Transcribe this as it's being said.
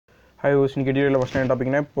High hose இன்னைக்கு editorial first time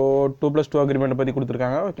டாபிக்னா இப்போ 2+2 agreement பற்றி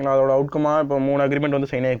கொடுத்துருக்காங்க ஓகேங்களா. அதோட அவுட்கமாக இப்போ 3 அக்ரிமெண்ட் வந்து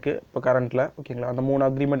சைன் ஆயிருக்கு இப்போ கரண்ட்டில் ஓகேங்களா. அந்த 3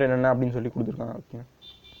 அக்ரிமெண்ட் என்னென்ன அப்படின்னு சொல்லி கொடுத்துருக்காங்க ஓகேங்க.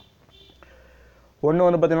 ஒன்று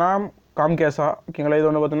வந்து பார்த்தீங்கன்னா காம்கேஸா ஓகேங்களா. இது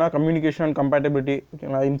வந்து பார்த்தீங்கன்னா கம்யூனிகேஷன் அண்ட் கம்பேட்டபிலிட்டி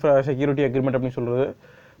ஓகேங்களா, செக்யூரிட்டி அக்ரிமெண்ட் அப்படின்னு சொல்கிறது.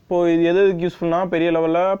 இப்போது இது எதுக்கு யூஸ்ஃபுல்னா பெரிய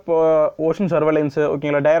லெவலில் இப்போ ஓஷன் சர்வேலன்ஸு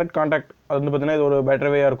ஓகேங்களா, டைரக்ட் கான்டாக்ட் அது வந்து பார்த்தீங்கன்னா இது ஒரு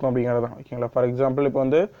பெட்டர் வேயாக இருக்கும் அப்படிங்கிறது தான் ஓகேங்களா. ஃபார் எக்ஸாம்பிள் இப்போ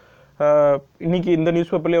வந்து இன்றைக்கி இந்த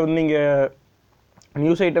நியூஸ் பேப்பர்லேயே வந்து நீங்கள்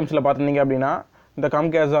நியூஸ் ஐட்டம்ஸில் பார்த்துருந்தீங்க அப்படின்னா இந்த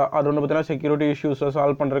காம்கேஸா அது வந்து பார்த்தீங்கன்னா செக்யூரிட்டி இஷ்யூஸை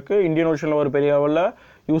சால்வ் பண்ணுறதுக்கு இந்தியன் ஓஷனில் ஒரு பெரிய லெவலில்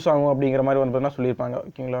யூஸ் ஆகும் அப்படிங்கிற மாதிரி வந்து பார்த்தீங்கன்னா சொல்லியிருப்பாங்க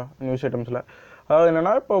ஓகேங்களா நியூஸ் ஐட்டம்ஸில். அதாவது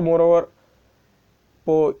என்னென்னா இப்போ மோரோவர்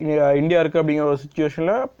இப்போது இந்தியா இருக்குது அப்படிங்கிற ஒரு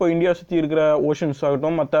சுச்சுவேஷனில் இப்போ இந்தியா சுற்றி இருக்கிற ஓஷன்ஸ்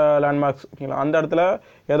ஆகட்டும் மற்ற லேண்ட்மார்க்ஸ் ஓகேங்களா, அந்த இடத்துல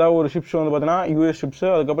ஏதாவது ஒரு ஷிப்ஸ் வந்து பார்த்தீங்கன்னா யூஎஸ் ஷிப்ஸு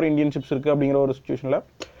அதுக்கப்புறம் இந்தியன் ஷிப்ஸ் இருக்குது அப்படிங்கிற ஒரு சுச்சுவேஷனில்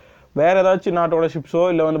வேறு ஏதாச்சும் நாட்டோட ஷிப்ஸோ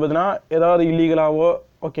இல்லை வந்து பார்த்தீங்கன்னா ஏதாவது இல்லீகலாவோ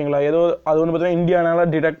ஓகேங்களா, ஏதோ அது வந்து பார்த்தீங்கன்னா இந்தியானால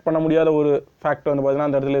டிடெக்ட் பண்ண முடியாத ஒரு ஃபேக்ட் வந்து பார்த்தீங்கன்னா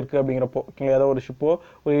அந்த இடத்துல இருக்குது அப்படிங்கிறப்போ ஓகேங்களா, ஏதோ ஒரு ஷிப்போ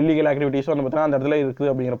ஒரு இல்லீகல் ஆக்டிவிட்டீஸோ வந்து பார்த்தீங்கன்னா அந்த இடத்துல இருக்குது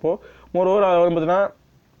அப்படிங்கிறப்போ மோரோவர் அதை வந்து பார்த்தீங்கன்னா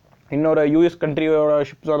இன்னொரு யூஎஸ் கண்ட்ரியோட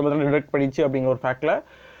ஷிப்ஸ் வந்து பார்த்தீங்கன்னா டிடெக்ட் பண்ணிச்சு அப்படிங்கிற ஒரு ஃபேக்டில்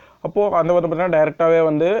அப்போது அந்த வந்து பார்த்தீங்கன்னா டைரெக்டாகவே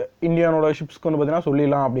வந்து இந்தியானோட ஷிப்ஸ்க்கு வந்து பார்த்தீங்கன்னா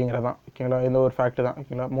சொல்லிடலாம் அப்படிங்கிறது தான் ஓகேங்களா. இந்த ஒரு ஃபேக்ட் தான்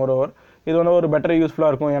ஓகேங்களா. மோரோவர் இது வந்து ஒரு பெட்டர்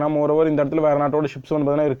யூஸ்ஃபுல்லாக இருக்கும். ஏன்னா மோரோவர் இந்த இடத்துல வேறு நாட்டோட ஷிப்ஸ் வந்து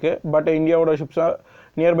பார்த்தீங்கன்னா இருக்குது, பட் இந்தியாவோட ஷிப்ஸாக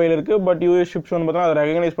நியர்பையில் இருக்குது, பட் யூஎஸ் ஷிப்ஸ் வந்து பார்த்தீங்கன்னா அதை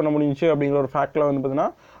ரெகனைஸ் பண்ண முடிஞ்சு அப்படிங்கிற ஒரு ஃபேக்டில் வந்து பார்த்தீங்கன்னா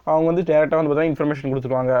அவங்க வந்து டேரெக்டாக வந்து பார்த்தீங்கன்னா இன்ஃபர்மேஷன்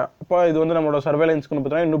கொடுத்துருவாங்க. அப்போ இது வந்து நம்மளோட சர்வேலன்ஸ்க்கு வந்து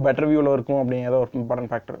பார்த்தீங்கன்னா இன்னும் பெட்டர் வியூவில் இருக்கும் அப்படிங்கிற ஒரு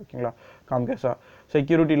இம்பார்ட்டன்ட் ஃபேக்டர் ஓகேங்களா. காம்கேஸா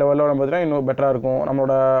செக்யூரிட்டி லெவலில் வந்து பார்த்தீங்கன்னா இன்னும் பெட்டராக இருக்கும்.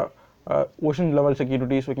 நம்மளோட ஓஷன் லெவல்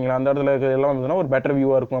செக்யூரிட்டிஸ் ஓகேங்களா, அந்த இடத்துல இருக்கிறதெல்லாம் வந்து ஒரு பெட்டர்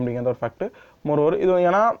வியூவாக இருக்கும் அப்படிங்கிற ஒரு ஃபேக்ட். மோரோவர் இது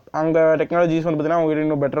ஏன்னா அங்கே டெக்னாலஜிஸ் வந்து பார்த்தீங்கன்னா அவங்க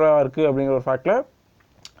இன்னும் பெட்டராக இருக்குது அப்படிங்கிற ஒரு ஃபேக்டில்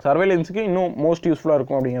சர்வேலன்ஸுக்கு இன்னும் மோஸ்ட் யூஸ்ஃபுல்லாக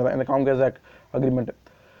இருக்கும் அப்படிங்கிறத இந்த காம்கேஸ் அக்ரிமெண்ட்.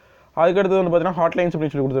 அதுக்கடுத்து வந்து பார்த்தீங்கன்னா ஹாட்லைன்ஸ்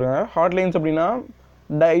அப்படின்னு சொல்லி கொடுத்துருக்காங்க. ஹாட்லைன்ஸ் அப்படின்னா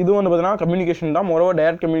இது வந்து பார்த்தீங்கன்னா கம்யூனிகேஷன் தான். Moreover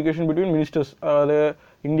direct communication between ministers, அதாவது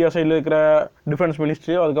இந்தியா சைடில் இருக்கிற டிஃபென்ஸ்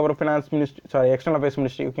மினிஸ்ட்ரி அதுக்கப்புறம் finance ministry external affairs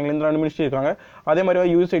ministry ஓகேங்களா, இந்த 2 மினிஸ்ட்ரி இருக்காங்க. அதே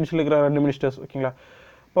மாதிரி யூஎஸ் சைட்ஸில் இருக்கிற 2 மினிஸ்டர்ஸ் ஓகேங்களா.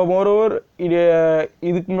 இப்போ மோரோவர்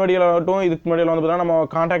இதுக்கு முன்னாடியெல்லாம் வந்து பார்த்தீங்கன்னா நம்ம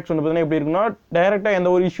கான்டாக்ட்ஸ் வந்து பார்த்தீங்கன்னா எப்படி இருக்குன்னா டைரெக்டாக எந்த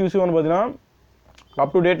ஒரு இஷ்யூஸும் வந்து பார்த்தீங்கன்னா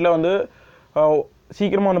அப் டு டேட்டில் வந்து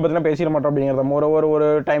சீக்கிரமாக வந்து பார்த்தீங்கன்னா பேசிட மாட்டோம் அப்படிங்கிறத. மோரோவர் ஒரு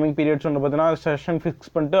டைமிங் பீரியட்ஸ் வந்து பார்த்தீங்கன்னா செஷன்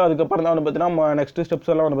ஃபிக்ஸ் பண்ணிட்டு அதுக்கப்புறம் தான் வந்து பார்த்தீங்கன்னா நெக்ஸ்ட்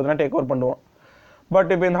ஸ்டெப்ஸ் எல்லாம் வந்து பார்த்தீங்கன்னா டேக் ஓவர் பண்ணுவோம். பட்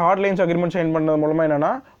இப்போ இந்த ஹாட்லைன்ஸ் அக்ரிமெண்ட் சைன் பண்ணுறது மூலமாக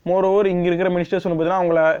என்னன்னா மோரோவர் இங்கே இருக்கிற மினிஸ்டர்ஸ் வந்து பார்த்தீங்கன்னா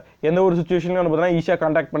அவங்கள எந்த ஒரு சுச்சுவேஷன்லையும் வந்து பார்த்தீங்கன்னா ஈஸியாக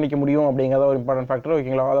கான்டாக்ட் பண்ணிக்க முடியும் அப்படிங்கிறத ஒரு இம்பார்ட்டன்ட் ஃபேக்டர்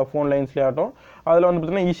ஓகேங்களா. அதை ஃபோன் லைன்ஸ்லேயே ஆகட்டும் அதில் வந்து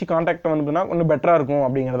பார்த்தீங்கன்னா ஈஸி கான்டாக்ட் வந்து பார்த்தீங்கன்னா கொஞ்சம் பெட்டராக இருக்கும்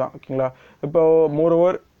அப்படிங்கிறது தான் ஓகேங்களா. இப்போ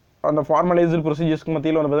மோரோவர் அந்த ஃபார்மலைஸ்டு ப்ரொசீஜர்ஸ்க்கு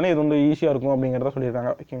மத்தியில் வந்து பார்த்தீங்கன்னா இது வந்து ஈஸியாக இருக்கும் அப்படிங்கிறத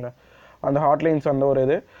சொல்லியிருக்காங்க ஓகேங்களா. அந்த ஹாட்லைன்ஸ் அந்த ஒரு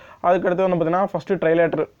இது. அதுக்கடுத்து வந்து பார்த்தீங்கன்னா ஃபஸ்ட்டு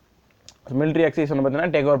ட்ரைலேட்டர் மிலிட்ரி எக்ஸைஸ் வந்து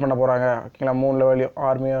பார்த்தீங்கன்னா டேக் ஓவர் பண்ண போகிறாங்க ஓகேங்களா. 3 லெவலையும்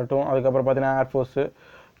ஆர்மி ஆகட்டும் அதுக்கப்புறம் பார்த்தீங்கன்னா ஏர்ஃபோர்ஸு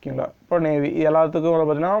ஓகேங்களா, இப்போ நேவி எல்லாத்துக்கும் வந்து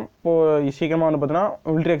பார்த்தீங்கன்னா இப்போது சீக்கிரமாக வந்து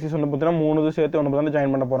பார்த்தீங்கன்னா மிலிட்ரி எக்ஸைஸ் வந்து பார்த்தீங்கன்னா 3 இது சேர்த்து வந்து பார்த்தீங்கன்னா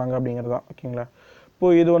ஜாயின் பண்ண போகிறாங்க அப்படிங்கிறது தான் ஓகேங்களா.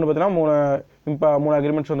 இப்போது இது வந்து பார்த்தீங்கன்னா 3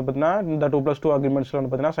 அக்ரிமெண்ட்ஸ் வந்து பார்த்தீங்கன்னா இந்த 2+2 அக்ரிமெண்ட்ஸில்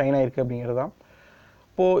வந்து பார்த்தீங்கன்னா சைன் ஆயிருக்கு அப்படிங்கிறது தான்.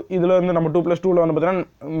 இப்போது இதில் வந்து நம்ம 2+2ல் வந்து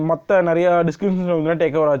பார்த்தீங்கன்னா மற்ற நிறையா டிஸ்கிரிப்ஷன்ஸ் வந்து பார்த்தீங்கன்னா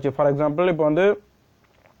டேக் ஓவர் ஆச்சு. ஃபார் எக்ஸாம்பிள் இப்போ வந்து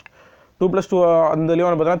 2+2 அந்தலேயும்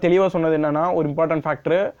வந்து பார்த்தீங்கன்னா தெளிவாக சொன்னது என்னென்னா ஒரு இம்பார்ட்டன்ட்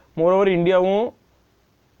ஃபேக்டரு மோரோவர் இந்தியாவும்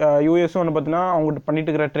யூஎஸும் வந்து பார்த்தீங்கன்னா அவங்க பண்ணிட்டு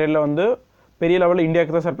இருக்கிற ட்ரேடில் வந்து பெரிய லெவலில்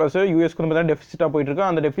இந்தியாவுக்கு தான் சர்ப்ளஸ், யூஎஸ்க்கு வந்து பார்த்தீங்கன்னா டெஃபிசிட்டாக போயிட்டுருக்கு.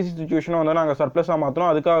 அந்த டெஃபிசிட் சுச்சுவேஷனை வந்து நாங்கள் சர்ப்ளஸாக மாற்றணும்.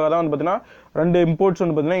 அதுக்காக தான் வந்து பார்த்தீங்கன்னா 2 இம்போர்ட்ஸ்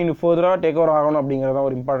வந்து பார்த்தீங்கன்னா இன்னும் ஃபர்தராக டேக் ஓவர் ஆகணும் அப்படிங்கிறத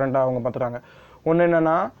ஒரு இம்பார்ட்டண்ட்டாக அவங்க பார்த்துறாங்க. ஒன்று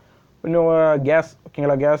என்னென்னா இன்னும் கேஸ்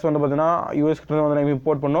ஓகேங்களா, கேஸ் வந்து பார்த்தீங்கன்னா யூஎஸ்கிட்ட வந்து நம்ம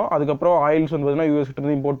இம்போர்ட் பண்ணோம். அதுக்கப்புறம் ஆயில்ஸ் வந்து பார்த்தீங்கன்னா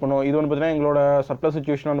யூஎஸ்கிட்ட இம்போர்ட் பண்ணோம். இது வந்து பார்த்தீங்கன்னா எங்களோட சர்ப்ளஸ்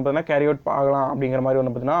சுச்சுவேஷன் வந்து பார்த்தீங்கன்னா கேரி அவுட் ஆகலாம் அப்படிங்கிற மாதிரி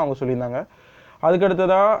வந்து பார்த்தீங்கன்னா அவங்க சொல்லியிருந்தாங்க.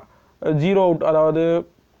 அதுக்கடுத்ததாக ஜீரோ அவுட், அதாவது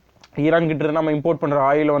ஈரான் கிட்ட நம்ம இம்போர்ட் பண்ணுற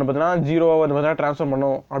ஆயில் வந்து பார்த்தீங்கன்னா ஜீரோவை வந்து பார்த்தீங்கன்னா ட்ரான்ஸ்ஃபர்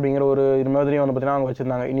பண்ணும் அப்படிங்கிற ஒரு இது மாதிரி வந்து பார்த்தீங்கன்னா அவங்க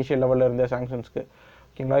வச்சுருந்தாங்க இனிஷியல் லெவலில் இருந்த சாங்ஷன்ஸ்க்கு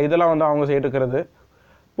ஓகேங்களா. இதெல்லாம் வந்து அவங்க சைடு இருக்கிறது.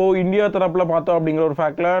 இப்போது இந்தியா தரப்பில் பார்த்தோம் அப்படிங்கிற ஒரு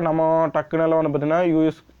ஃபேக்டில் நம்ம டக்குனெல்லாம் வந்து பார்த்தீங்கன்னா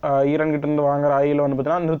ஈரான் கிட்ட இருந்து வாங்குற ஆயில் வந்து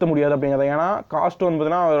பார்த்தீங்கன்னா நிறுத்த முடியாது அப்படிங்கிறத. ஏன்னா காஸ்ட் வந்து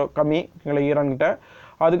பார்த்தீங்கன்னா கம்மி ஓகேங்களா ஈரான் கிட்ட.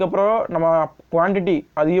 அதுக்கப்புறம் நம்ம குவான்டிட்டி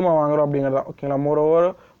அதிகமாக வாங்குறோம் அப்படிங்கிறதா ஓகேங்களா. மோரோவர்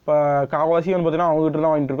இப்போ காவாசி வந்து பார்த்தீங்கன்னா அவங்ககிட்ட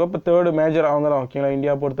தான் வாங்கிட்டு இருக்கோம். இப்போ 3rd மேஜர் அவங்க தான் ஓகேங்களா.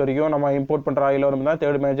 இந்தியா பொறுத்த வரைக்கும் நம்ம இம்போர்ட் பண்ணுற ஆயில் வந்து பார்த்தீங்கன்னா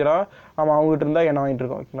 3rd மேஜராக நம்ம அவங்ககிட்ட இருந்தால் என்ன வாங்கிட்டு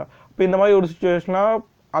இருக்கோம் ஓகேங்களா. இப்போ இந்த மாதிரி ஒரு சுச்சுவேஷனாக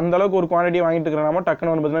அந்தளவுக்கு ஒரு குவான்டிட்டி வாங்கிட்டு இருக்கிறனால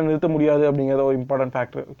டக்குன்னு வந்து பார்த்தீங்கன்னா நிறுத்த முடியாது அப்படிங்கிறத ஒரு இம்பார்ட்டன்ட்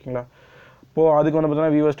ஃபேக்டர் ஓகேங்களா. இப்போது அதுக்கு வந்து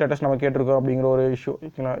பார்த்தீங்கன்னா வியூவர் ஸ்டேட்டஸ் நம்ம கேட்டிருக்கோம் அப்படிங்கிற ஒரு இஷ்யூ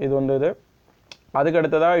ஓகேங்களா. இது வந்து இது. அதுக்கு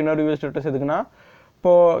அடுத்ததாக இன்னொரு வியூவர் ஸ்டேட்டஸ் எதுக்குன்னா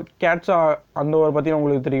இப்போது கேட்ஸா அந்த ஒரு பற்றி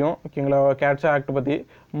உங்களுக்கு தெரியும் ஓகேங்களா. கேட்ஸா ஆக்ட் பற்றி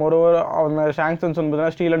மோரோவர் அவங்க சாங்ஷன்ஸ் வந்து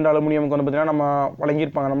பார்த்தீங்கன்னா ஸ்டீல் அண்ட் அலுமினியமுக்கு வந்து பார்த்தீங்கன்னா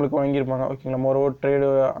நம்ம நம்மளுக்கு வழங்கியிருப்பாங்க ஓகேங்களா. மோரோவர் ட்ரேடு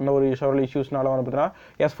அந்த ஒரு செவரல் இஷ்யூஸ்னால வந்து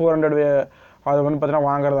பார்த்தீங்கன்னா S-400 அதை வந்து பார்த்தீங்கன்னா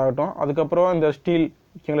வாங்குறதாகட்டும். அதுக்கப்புறம் இந்த ஸ்டீல்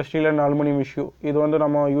ஓகேங்களா, ஸ்டீல் அண்ட் அலுமினியம் இஷ்யூ இது வந்து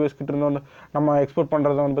நம்ம யூஎஸ் கிட்ட இருந்து வந்து நம்ம எக்ஸ்போர்ட்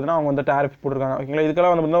பண்ணுறத வந்து பார்த்தீங்கன்னா அவங்க வந்து டேரிஃப் போட்டிருக்காங்க ஓகேங்களா.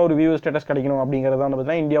 இதுக்கெல்லாம் வந்து பார்த்தீங்கன்னா ஒரு வியூவர் ஸ்டேட்டஸ் கிடைக்கணும் அப்படிங்கிறது வந்து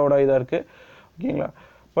பார்த்தீங்கன்னா இந்தியாவோட இதாக இருக்குது ஓகேங்களா.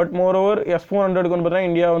 பட் மோரோவர் S400க்கு வந்து பார்த்தீங்கன்னா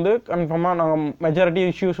இந்தியா வந்து கன்ஃபார்மாக நாங்கள் மெஜாரிட்டி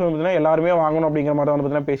இஷ்யூஸ் வந்து பார்த்தீங்கன்னா எல்லாருமே வாங்கணும் அப்படிங்கிற மாதிரி தான் வந்து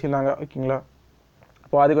பார்த்தீங்கன்னா பேசியிருந்தாங்க ஓகேங்களா.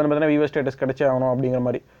 இப்போ அதுக்கு வந்து பார்த்தீங்கன்னா விவோ ஸ்டேட்டஸ் கிடைச்சே ஆகணும் அப்படிங்கிற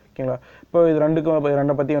மாதிரி ஓகேங்களா. இப்போ இது ரெண்டை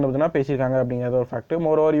பற்றி வந்து பார்த்தீங்கன்னா பேசியிருக்காங்க அப்படிங்கிறது ஒரு ஃபேக்ட்.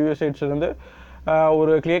 மோரோவர் யூஎஸ் சைட்ஸ் வந்து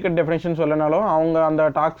ஒரு கிளியர் கட் டெஃபினேஷன் சொல்லனாலும் அவங்க அந்த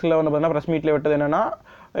டாக்ஸில் வந்து பார்த்தீங்கன்னா ப்ரெஸ் மீட்டில் விட்டது என்னென்னா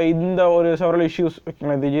இந்த ஒரு செவரல் இஷ்யூஸ்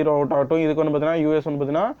ஓகேங்களா, இது ஜீரோ அவுட் ஆகட்டும், இதுக்கு வந்து பார்த்தீங்கன்னா யூஎஸ் வந்து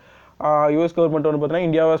பார்த்தீங்கன்னா யூஎஸ் கவர்மெண்ட் வந்து பார்த்தீங்கன்னா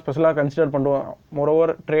இந்தியாவை ஸ்பெஷலாக கன்சிடர் பண்ணுவோம்.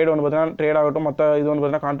 மோரோவர் ட்ரேட் வந்து பார்த்தீங்கன்னா ட்ரேட் ஆகட்டும் மற்ற இது வந்து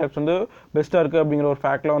பார்த்தீங்கன்னா கான்ட்ராக்ட்ஸ் வந்து பெஸ்ட்டாக இருக்குது அப்படிங்கிற ஒரு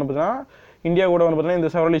ஃபேக்டில் வந்து பார்த்தீங்கன்னா இந்தியா கூட வந்து பார்த்தீங்கன்னா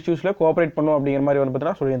இந்த செவரல் இஷ்யூஸில் கோஆப்ரேட் பண்ணும் அப்படிங்கிற மாதிரி வந்து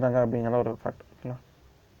பார்த்தீங்கன்னா சொல்லியிருந்தாங்க அப்படிங்கிற ஒரு ஃபேக்ட் ஓகேங்களா.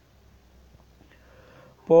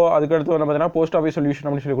 இப்போது அதுக்கடுத்து வந்து பார்த்தீங்கன்னா போஸ்ட் ஆஃபீஸ் சொல்யூஷன்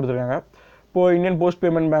அப்படின்னு சொல்லி கொடுத்துருக்காங்க. இப்போது இந்தியன் போஸ்ட்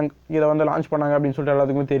பேமெண்ட் பேங்க் இதை வந்து லான்ச் பண்ணாங்க அப்படின்னு சொல்லிட்டு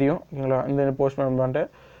எல்லாத்துக்குமே தெரியும் ஓகேங்களா. இந்த போஸ்ட் பேமெண்ட் பேங்க்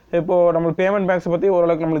இப்போது நம்மளுக்கு பேமெண்ட் பேங்க்ஸை பற்றி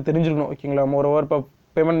ஓரளவுக்கு நம்மளுக்கு தெரிஞ்சிருக்கணும் ஓகேங்களா. மோரோவர் இப்போ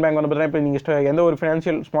பேமெண்ட் பேங்க் வந்து பார்த்தீங்கன்னா இப்போ நீங்கள் எந்த ஒரு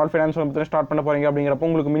ஸ்மால் ஃபைனான்ஸ் வந்து பார்த்தீங்கன்னா ஸ்டார்ட் பண்ண போகிறீங்க அப்படிங்கிறப்போ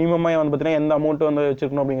உங்களுக்கு மினிமமாக வந்து பார்த்தீங்கன்னா எந்த அமௌண்ட் வந்து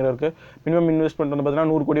வச்சிருக்கணும் அப்படிங்கிறதுக்கு மினிமம் இன்வெஸ்ட்மெண்ட் வந்து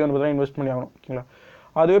பார்த்தீங்கன்னா 100 கோடி வந்து பார்த்தீங்கன்னா இன்வெஸ்ட் பண்ணி ஆகணும் ஓகேங்களா.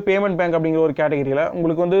 அதுவே பேமெண்ட் பேங்க் அப்படிங்கிற ஒரு கேட்டகரியில்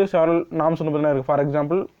உங்களுக்கு வந்து செவரல் நாம்ஸ் வந்து பார்த்தீங்கன்னா இருக்குது. ஃபார்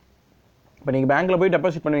எக்ஸாம்பிள் இப்போ நீங்கள் பேங்க்கில் போய்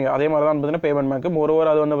டெபாசிட் பண்ணுவீங்க, அதே மாதிரி தான் வந்து பார்த்தீங்கன்னா பேமெண்ட் பேங்க். மோரோவர்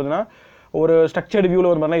அது வந்து பார்த்தீங்கன்னா ஒரு ஸ்ட்ரக்சர்டு வியூவில்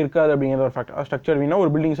வந்து பார்த்தீங்கன்னா இருக்காது அப்படிங்கிற ஒரு ஃபேக்ட். ஸ்ட்ரக்சர்டு வியூனா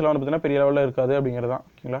ஒரு பில்டிங்ஸ் எல்லாம் வந்து பார்த்தீங்கன்னா பெரிய லெவலில் இருக்காது அப்படிங்கிறது தான்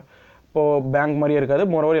ஓகேங்களா. இப்போது பேங்க் மாதிரியே இருக்காது.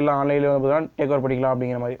 மோரோவர் எல்லாம் ஆன்லைனில் வந்து பார்த்தீங்கன்னா டேக் ஓவர் பண்ணிக்கலாம்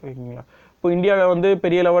அப்படிங்கிற மாதிரி ஓகேங்களா. இப்போ இந்தியாவில் வந்து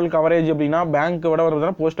பெரிய லெவல் கவரேஜ் அப்படின்னா பேங்க் விட வந்து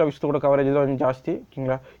பார்த்தீங்கன்னா போஸ்ட் ஆஃபீஸ் கூட கவரேஜ் தான் கொஞ்சம் ஜாஸ்தி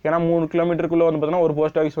ஓகேங்களா. ஏன்னா 3 கிலோமீட்டருக்குள்ளே வந்து பார்த்தீங்கன்னா ஒரு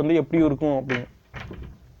போஸ்ட் ஆஃபீஸ் வந்து எப்படி இருக்கும் அப்படின்னு.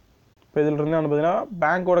 இப்போ இதிலிருந்து வந்து பார்த்தீங்கன்னா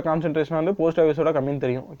பேங்க்கோட கான்சன்ட்ரேஷன் வந்து போஸ்ட் ஆஃபீஸோட கம்மின்னு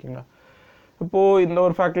தெரியும் ஓகேங்களா. இப்போது இந்த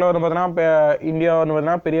ஒரு ஃபேக்டில் வந்து பார்த்தீங்கன்னா இப்போ இந்தியா வந்து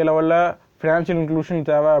பார்த்தீங்கன்னா பெரிய லெவலில் ஃபினான்ஷியல் இன்க்ளூஷன்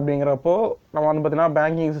தேவை அப்படிங்கிறப்போ நம்ம வந்து பார்த்தீங்கன்னா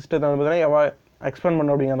பேங்கிங் சிஸ்டத்தை வந்து பார்த்தீங்கன்னா எக்ஸ்பேண்ட்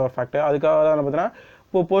பண்ணணும் அப்படிங்கிற ஒரு ஃபேக்ட். அதுக்காக தான் வந்து பார்த்தீங்கன்னா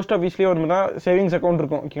இப்போ போஸ்ட் ஆஃபீஸ்லேயே வந்து பார்த்தீங்கன்னா சேவிங்ஸ் அக்கௌண்ட்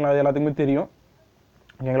இருக்கும் ஓகேங்களா. அது எல்லாத்துக்குமே தெரியும்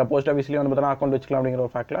ஓகேங்களா. போஸ்ட் ஆஃபீஸ்லேயே வந்து பார்த்தீங்கன்னா அக்கௌண்ட் வச்சுக்கலாம் அப்படிங்கிற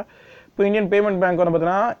ஒரு ஃபேக்டில் இப்போ இந்தியன் பேமெண்ட் பேங்க் வந்து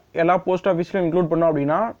பார்த்தீங்கன்னா எல்லா போஸ்ட் ஆஃபீஸ்லையும் இன்க்ளூட் பண்ணோம்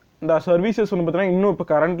அப்படின்னா இந்த சர்வீசஸ் வந்து பார்த்தீங்கன்னா இன்னும் இப்போ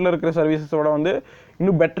கரண்ட்டில் இருக்கிற சர்வீசஸோட வந்து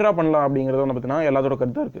இன்னும் பெட்டராக பண்ணலாம் அப்படிங்கிறது வந்து பார்த்தீங்கன்னா எல்லாத்தோட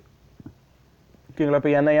கருத்தாக இருக்குது ஓகேங்களா.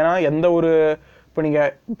 இப்போ ஏன்னா எந்த ஒரு இப்போ நீங்கள்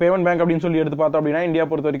பேமெண்ட் பேங்க் அப்படின்னு சொல்லி எடுத்து பார்த்தோம் அப்படின்னா இந்தியா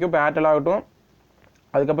பொறுத்த வரைக்கும் இப்போ ஏர்டெல் ஆகட்டும்,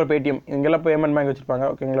 அதுக்கப்புறம் பேடிஎம், இங்கெல்லாம் பேமெண்ட் பேங்க் வச்சுருப்பாங்க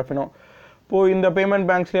ஓகேங்களா. ஃபினோ இப்போது இந்த பேமெண்ட்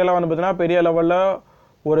பேங்க்ஸ்லாம் வந்து பார்த்தீங்கன்னா பெரிய லெவலில்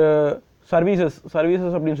ஒரு சர்வீசஸ்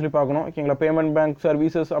அப்படின்னு சொல்லி பார்க்கணும் ஓகேங்களா. பேமெண்ட் பேங்க்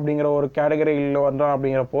சர்வீசஸ் அப்படிங்கிற ஒரு கேட்டகரியில் வந்தோம்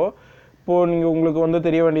அப்படிங்கிறப்போ இப்போது நீங்கள் உங்களுக்கு வந்து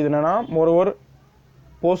தெரிய வேண்டியது என்னென்னா மோரோவர்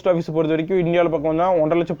போஸ்ட் ஆஃபீஸ் பொறுத்த வரைக்கும் இந்தியாவில் பக்கம் வந்தால்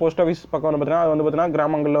 1.5 லட்சம் போஸ்ட் ஆஃபீஸ் பக்கம் வந்து பார்த்தீங்கன்னா அது வந்து பார்த்தீங்கன்னா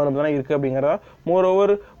கிராமங்களில் வந்து பார்த்தீங்கன்னா இருக்குது அப்படிங்கிறதா.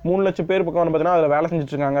 மோரோவர் 3 லட்சம் பேர் பக்கம் வந்து பார்த்தீங்கன்னா அதில் வேலை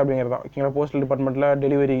செஞ்சுட்ருக்காங்க அப்படிங்கிறதா ஓகேங்களா. போஸ்டல் டிபார்ட்மெண்ட்டில்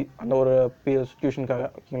டெலிவரி அந்த ஒரு சிச்சுவேஷனுக்காக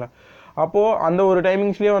ஓகேங்களா. அப்போது அந்த ஒரு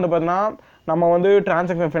டைமிங்ஸ்லேயே வந்து பார்த்தீங்கன்னா நம்ம வந்து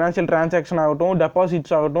ஃபினான்ஷியல் டிரான்சாக்ஷன் ஆகட்டும்,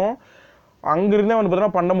 டெபாசிட்ஸ் ஆகட்டும் அங்கிருந்தே வந்து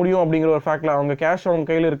பார்த்தீங்கன்னா பண்ண முடியும் அப்படிங்கிற ஒரு ஃபேக்டில் அவங்க கேஷ் அவங்க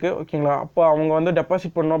கையில் இருக்குது ஓகேங்களா. அப்போ அவங்க வந்து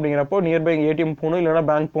டெபாசிட் பண்ணணும் அப்படிங்கிறப்போ நியர்பை ஏடிஎம் போகணும், இல்லைனா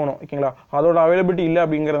பேங்க் போகணும் ஓகேங்களா. அதோட அவைலபிலிட்டி இல்லை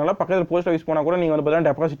அப்படிங்கிறதுனால பக்கத்தில் போஸ்ட் ஆஃபீஸ் போனால் கூட நீங்கள் வந்து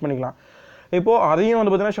பார்த்தீங்கன்னா டெபாசிட் பண்ணிக்கலாம். இப்போது அதையும்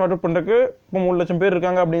வந்து பார்த்தீங்கன்னா ஷார்ட் அவுட் பண்ணுறதுக்கு இப்போ 3 லட்சம் பேர்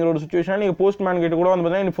இருக்காங்க அப்படிங்கிற ஒரு சுச்சுவேஷன் நீங்கள் போஸ்ட் மேன் கிட்ட கூட வந்து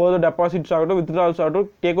பார்த்தீங்கன்னா ஃபர்தர் டெபாசிட்ஸ் ஆகட்டும், வித்ட்ரால்ஸ் ஆகட்டும்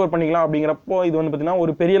டேக் ஓவர் பண்ணிக்கலாம் அப்படிங்கிறப்போ இது வந்து பார்த்தீங்கன்னா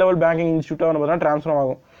ஒரு பெரிய லெவல் பேங்கிங் இன்ஸ்டியூட்டாக வந்து பார்த்தீங்கன்னா ட்ரான்ஸ்ஃபார்ம்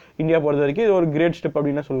ஆகும் இந்தியா பொறுத்த வரைக்கும். இது ஒரு கிரேட் ஸ்டெப்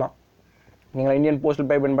அப்படின்னு சொல்லலாம். நீங்கள் இந்தியன் போஸ்டல்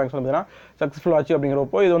பேமெண்ட் பேங்க்ஸ் வந்து பார்த்தீங்கன்னா சக்ஸஸ்ஃபுல் ஆச்சு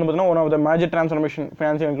அப்படிங்கிறப்போ இது வந்து பார்த்தீங்கன்னா one of the major transformation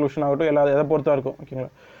financial inclusion ஆகட்டும் எதை பொறுத்தா இருக்கும் ஓகேங்களா.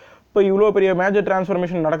 இப்போ இவ்வளோ பெரிய மேஜர்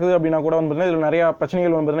ட்ரான்ஸ்ஃபர்மேஷன் நடக்குது அப்படின்னா கூட வந்து பார்த்தீங்கன்னா இதில் நிறையா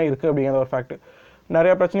பிரச்சனைகள் வந்து பார்த்தீங்கன்னா இருக்குது அப்படிங்கிற ஒரு ஃபேக்ட்.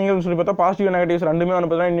 நிறையா பிரச்சனைகள் சொல்லி பார்த்தா பாசிட்டிவ் நெகட்டிவ்ஸ் ரெண்டுமே வந்து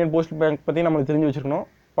பார்த்தீங்கன்னா இந்தியன் போஸ்டல் பேங்க் பற்றி நம்மளுக்கு தெரிஞ்சு வச்சிருக்கணும்.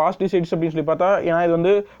 பாசிட்டிவ் சைட்ஸ் அப்படின்னு சொல்லி பார்த்தா ஏன்னா இது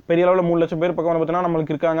வந்து பெரிய லெவலில் 3 லட்சம் பேர் பக்கம் வந்து பார்த்தீங்கன்னா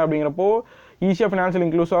நம்மளுக்கு இருக்காங்க அப்படிங்கிறப்போ ஈஸியாக ஃபினான்ஷியல்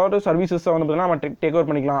இன்க்ளூசிவ் சர்வீசஸை வந்து பார்த்தீங்கன்னா நம்ம டேக் ஓவர்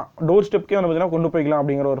பண்ணிக்கலாம், டோர் ஸ்டெப்க்கே வந்து பார்த்தீங்கன்னா கொண்டு போய்க்கலாம்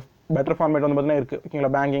அப்படிங்கிற ஒரு பெட்டர் ஃபார்மேட் வந்து பார்த்தீங்கன்னா இருக்குது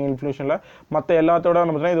ஓகேங்களா. பேங்கிங் இன்ஃப்ளூஷனில் மற்ற எல்லாத்தோட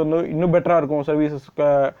வந்து பார்த்தீங்கன்னா இது வந்து இன்னும் பெட்டராக இருக்கும் சர்வீசஸ்க்கு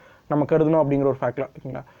நம்ம கருதணும் அப்படிங்கிற ஒரு ஃபேக்டில்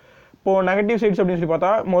ஓகேங்களா. இப்போது நெகட்டிவ் சைட்ஸ் அப்படின்னு சொல்லி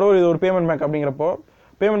பார்த்தா மொரோவர் இது ஒரு பேமெண்ட் பேங்க் அப்படிங்கிறப்போ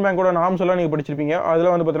பேமெண்ட் பேங்கோட நாம்ஸ் எல்லாம் நீங்கள் படிச்சிருப்பீங்க. அதில்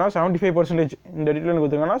வந்து பார்த்தீங்கன்னா 75% இந்த டீட்டெயில்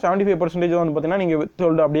கொடுத்துருங்கன்னா 75% வந்து பார்த்தீங்கன்னா நீங்கள்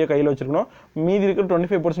வித்தோல்டு அப்படியே கையில் வச்சிருக்கணும். மீதி இருக்கிற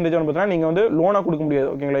 25% வந்து பார்த்தீங்கன்னா நீங்கள் வந்து லோனாக கொடுக்க முடியாது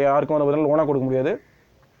ஓகேங்களா. யாருக்கும் வந்து பார்த்தீங்கன்னா லோனாக கொடுக்க முடியாது.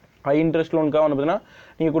 ஹை இன்ட்ரெஸ்ட் லோனுக்காக வந்து பார்த்தீங்கன்னா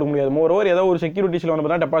நீங்கள் கொடுக்க முடியாது. மோரோவர் ஏதோ ஒரு செக்யூரிட்டிஸில் வந்து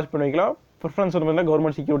பார்த்தீங்கன்னா டெபாசிட் பண்ணி வைக்கலாம். ப்ரிஃபரன்ஸ் வந்து பார்த்தீங்கன்னா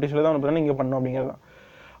கவர்மெண்ட் செக்யூரிட்டிஸில் தான் வந்து பார்த்தீங்கன்னா நீங்கள் பண்ணணும் அப்படிங்கிறது தான்.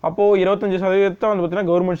 அப்போது 25% வந்து பார்த்தீங்கன்னா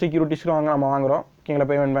கவர்மெண்ட் செக்யூரிட்டிஸ்க்கு நம்ம வாங்குகிறோம் ஓகேங்களா.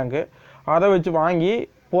 பேமெண்ட் பேங்க்கு அதை வச்சு வாங்கி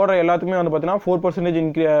போடுற எல்லாத்துக்குமே வந்து பார்த்தீங்கன்னா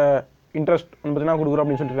 4% இன்ட்ரெஸ்ட் வந்து பார்த்தீங்கன்னா கொடுக்குறோம்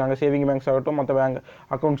அப்படின்னு சொல்லியிருக்காங்க. சேவிங் பேங்க்ஸ் ஆகட்டும் மற்ற பேங்க்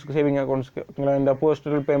அக்கௌண்ட்ஸ்க்கு சேவிங் அக்கௌண்ட்ஸ்க்கு ஓகேங்களா. இந்த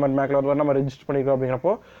போஸ்டல் பேமெண்ட் பேங்க்கில் வந்து நம்ம ரெஜிஸ்டர் பண்ணிக்கிறோம்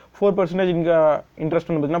அப்படிங்கிறப்போ 4% இன்ட்ரெஸ்ட்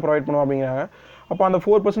வந்து பார்த்தீங்கன்னா ப்ரொவைட் பண்ணுவோம் அப்படிங்கிறாங்க. அப்போ அந்த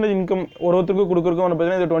 4% இன்கம் ஒருத்தருக்கு கொடுக்குறதுக்கும் வந்து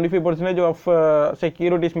பார்த்தீங்கன்னா இந்த 25% ஆஃப்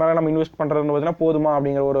செக்யூரிட்டிஸ் மேலே நம்ம இன்வெஸ்ட் பண்ணுறது வந்து பார்த்தீங்கன்னா போதுமா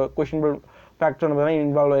அப்படிங்கிற ஒரு கொஷினபிள் ஃபேக்டர் வந்து பார்த்தீங்கன்னா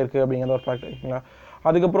இன்வால்வ் ஆயிருக்கு அப்படிங்கிற ஒரு ஃபேக்டர் ஓகேங்களா.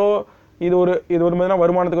 அதுக்கப்புறம் இது ஒரு பார்த்தீங்கன்னா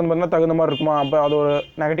வருமானத்துக்கு வந்து பார்த்தீங்கன்னா தகுந்த மாதிரி இருக்குமா, அப்போ அது ஒரு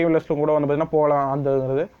நெகட்டிவ் லெஸ்ட்டில் கூட வந்து பார்த்தீங்கன்னா போகலாம்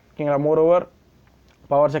அந்தங்கிறது ஓகேங்களா. மோரோவர்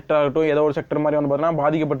பவர் செக்டர் ஆகட்டும் ஏதோ ஒரு செக்டர் மாதிரி வந்து பார்த்தீங்கன்னா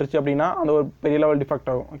பாதிக்கப்பட்டுருச்சு அப்படின்னா அந்த ஒரு பெரிய லெவல் டிஃபெக்ட்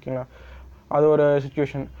ஆகும் ஓகேங்களா. அது ஒரு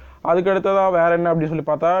சுச்சுவேஷன். அதுக்கு அடுத்ததாக வேறு என்ன அப்படின்னு சொல்லி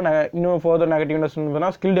பார்த்தா இன்னும் ஃபர்தர் நெகட்டிவ்னஸ்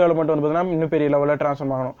பார்த்தீங்கன்னா ஸ்கில் டெவலப்மெண்ட் வந்து பார்த்தீங்கன்னா இன்னும் பெரிய லெவலில்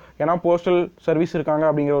ட்ரான்ஸ்ஃபார்ம் ஆகணும். ஏன்னா போஸ்டல் சர்வீஸ் இருக்காங்க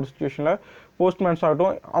அப்படிங்கிற ஒரு சுச்சுவேஷனில் போஸ்ட்மேன்ஸ்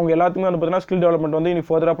ஆகட்டும் அவங்க எல்லாத்துக்குமே வந்து பார்த்தீங்கன்னா ஸ்கில் டெவலப்மெண்ட் வந்து இனி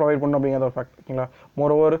ஃபர்தராக ப்ரொவைட் பண்ணணும் அப்படிங்கிற ஒரு ஃபேக்ட். ஓகேங்களா.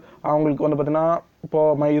 மோரோவர் அவங்களுக்கு வந்து பார்த்தீங்கன்னா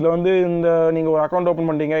இப்போது இதில் வந்து இந்த நீங்கள் ஒரு அக்கௌண்ட் ஓப்பன்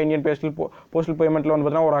பண்ணிட்டீங்க இந்தியன் போஸ்டல் பேமெண்ட்டில் வந்து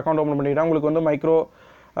பார்த்தீங்கன்னா ஒரு அக்கௌண்ட் ஓப்பன் பண்ணிட்டீங்கன்னா உங்களுக்கு வந்து மைக்ரோ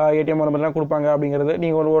ஏடிஎம் வந்து பார்த்தீங்கன்னா கொடுப்பாங்க அப்படிங்கிறது.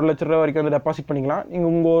 நீங்கள் ஒரு லட்ச ரூபா வரைக்கும் வந்து டெபாசிட் பண்ணிக்கலாம். நீங்கள்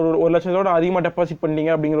உங்கள் ஒரு லட்சத்தோட அதிகமாக டெபாசிட்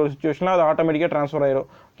பண்ணிட்டீங்க அப்படிங்கிற ஒரு சுச்சுவேஷனில் அது ஆட்டோமேட்டிக்காக ட்ரான்ஸ்ஃபர் ஆயிரும்.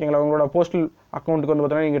 ஓகேங்களா. உங்களோட போஸ்டல் அக்கௌண்ட்டுக்கு வந்து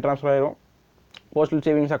பார்த்தீங்கன்னா நீங்கள் ட்ரான்ஸ்ஃபர் ஆயிரும். போஸ்டல்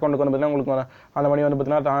சேவிங்ஸ் அக்கௌண்ட்டுக்கு வந்து பார்த்தீங்கன்னா உங்களுக்கு அந்த மணி வந்து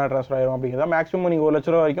பார்த்தீங்கன்னா தானே ட்ரான்ஸ்ஃபர் ஆயிரும் அப்படிங்கிறத. மேக்ஸிமம் நீங்கள் 1 லட்ச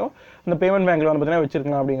ரூபா வரைக்கும் இந்த பேமெண்ட் பேங்க்கில் வந்து பார்த்தீங்கன்னா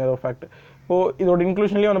வச்சிருக்கலாம் அப்படிங்கிற ஒரு ஃபேக்ட். இப்போது இதோட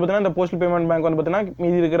இன்க்ளூஷன்லேயே வந்து பார்த்தீங்கன்னா இந்த போஸ்டல் பேமெண்ட் பேங்க் வந்து பார்த்தீங்கன்னா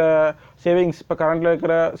மீதி இருக்கிற சேவிங்ஸ் இப்போ கரண்ட்டில்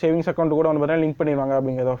இருக்கிற சேவிங்ஸ் அக்கௌண்ட் கூட வந்து பார்த்தீங்கன்னா லிங்க் பண்ணிடுவாங்க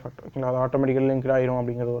அப்படிங்கிற ஒரு ஃபேக்ட். ஓகேங்களா. அது ஆட்டோமேட்டிக்கலி லிங்க் ஆயிரும்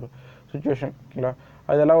அப்படிங்கிற ஒரு சுச்சுவேஷன். ஓகேங்களா.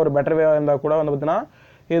 அதெல்லாம் ஒரு பெட்டர் வேவாக இருந்தால் கூட வந்து பார்த்தீங்கன்னா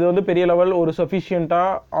இது வந்து பெரிய லெவல் ஒரு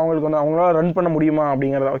சஃபிஷியண்ட்டாக அவங்களுக்கு வந்து அவங்களால ரன் பண்ண முடியுமா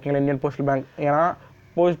அப்படிங்கிறத. ஓகேங்களா. இந்தியன் போஸ்டல் பேங்க் ஏன்னா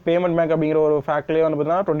பேமெண்ட் பேங்க் அப்படிங்கிற ஒரு ஃபேக்ட்லேயே வந்து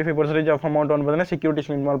பார்த்தீங்கன்னா 25% ஆஃப் அமௌண்ட் வந்து பார்த்தீங்கன்னா செக்யூரிட்டிஸ்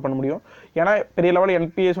இன்வால்வ் பண்ண முடியும். ஏன்னா பெரிய லெவல்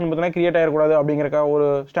என்பிஎஸ் வந்து பார்த்தீங்கன்னா கிரியேட் ஆகிடக்கூடாது அப்படிங்கிறக்க ஒரு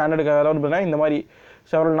ஸ்டாண்டர்டுக்காக வந்து பார்த்தீங்கன்னா இந்த மாதிரி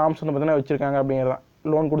செவரல் நார்ம்ஸ் வந்து பார்த்தீங்கன்னா வச்சிருக்காங்க அப்படிங்கிறதா.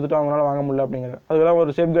 லோன் கொடுத்துட்டு அவங்களால வாங்க முடியல அப்படிங்கிறது அதுக்கெல்லாம்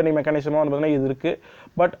ஒரு சேஃப் கார்டிங் மெக்கானிசமாக வந்து பார்த்தீங்கன்னா இது இருக்குது.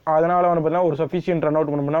 பட் அதனால் வந்து பார்த்தீங்கன்னா ஒரு சஃபிஷியன்ட் ரன்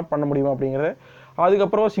அவுட் பண்ண முடியுமா அப்படிங்கிறது.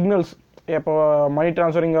 அதுக்கப்புறம் சிக்னல்ஸ் இப்போ மணி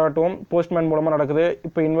ட்ரான்ஸ்ஃபரிங் ஆகட்டும் போஸ்ட்மேன் மூலமாக நடக்குது.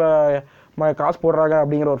 இப்போ காசு போடுறாங்க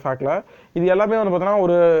அப்படிங்கிற ஒரு ஃபேக்டில் இது எல்லாமே வந்து பார்த்தீங்கன்னா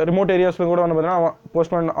ஒரு ரிமோட் ஏரியாஸில் கூட வந்து பார்த்தீங்கன்னா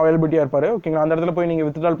போஸ்ட்மேன் அவைலபிலிட்டியாக இருப்பார். ஓகேங்களா. அந்த இடத்துல போய் நீங்கள்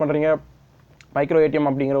வித்ட்ரால் பண்ணுறீங்க மைக்ரோ ஏடிஎம்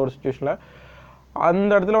அப்படிங்கிற ஒரு சுச்சுவேஷனில்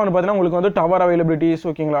அந்த இடத்துல வந்து பார்த்தீங்கன்னா உங்களுக்கு வந்து டவர் அவைலபிலிட்டிஸ்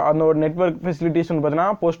ஓகேங்களா அந்த ஒரு நெட்வொர்க் ஃபெசிலிட்டிஸ் வந்து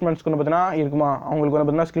பார்த்தீங்கன்னா போஸ்ட்மேன்ஸ்க்கு வந்து பார்த்தீங்கன்னா இருக்குமா அவங்களுக்கு வந்து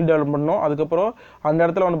பார்த்தீங்கன்னா ஸ்கில் டெவலப் பண்ணணும். அதுக்கப்புறம் அந்த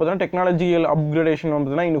இடத்துல வந்து பார்த்தீங்கன்னா டெக்னாலஜிக்கல் அப்கிரேடேஷன் வந்து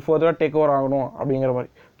பார்த்தீங்கன்னா இன்னும் ஃபர்தராக டேக் ஓவர் ஆகணும் அப்படிங்கிற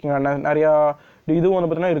மாதிரி. ஓகேங்களா. நிறையா இதுவும் வந்து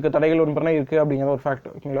பார்த்தீங்கன்னா இருக்குது தடைகள் வந்து பார்த்தீங்கன்னா இருக்குது அப்படிங்கிற ஒரு ஃபேக்ட்.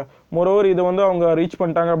 ஓகேங்களா. மோரோவர் இது வந்து அவங்க ரீச்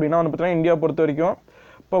பண்ணிட்டாங்க அப்படின்னா வந்து பார்த்தீங்கன்னா இந்தியா பொறுத்த வரைக்கும்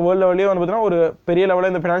இப்போ வேர்ல்டு லெவலே வந்து பார்த்தீங்கன்னா ஒரு பெரிய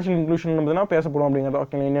லெவலில் இந்த ஃபினான்ஷியல் இன்க்ளூஷன் வந்து பார்த்தீங்கன்னா பேசப்படும் அப்படிங்கிறது.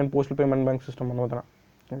 ஓகேங்களா. Indian postal payment bank system வந்து பார்த்தீங்கன்னா.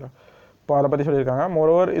 ஓகேங்களா. இப்போ அதை பற்றி சொல்லியிருக்காங்க.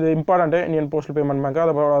 மோரோவர் இது important Indian postal payment bank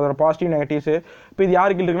அதோட பாசிட்டிவ் நெகட்டிவ்ஸ். இப்போ இது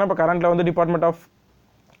யாருக்கு இருக்குன்னா இப்போ கரண்ட்டில் வந்து டிபார்ட்மெண்ட் ஆஃப்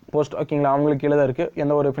போஸ்ட் ஓகேங்களா அவங்களுக்கு கீழே தான் இருக்குது.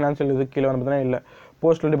 எந்த ஒரு ஃபினான்ஷியல் இது கீழே வந்து பார்த்தீங்கன்னா இல்லை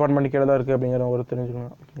போஸ்டல் டிபார்ட்மெண்ட் கீழே தான் இருக்குது அப்படிங்கிற ஒரு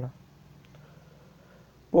தெரிஞ்சுக்கணும். ஓகேங்களா.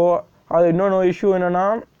 இப்போது அது இன்னொன்று இஷ்யூ என்னென்னா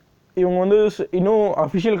இவங்க வந்து இன்னும்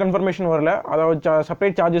அஃபிஷியல் கன்ஃபர்மேஷன் வரல. அதாவது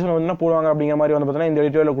செப்பரேட் சார்ஜஸ் வந்து போடுவாங்க அப்படிங்கிற மாதிரி வந்து பார்த்தீங்கன்னா இந்த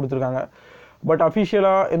எடிட்டோரியலில் கொடுத்துருக்காங்க. பட்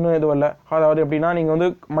அஃபிஷியலாக இன்னும் எதுவும் இல்லை. அதாவது எப்படின்னா நீங்கள் வந்து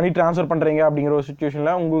மணி ட்ரான்ஸ்ஃபர் பண்ணுறீங்க அப்படிங்கிற ஒரு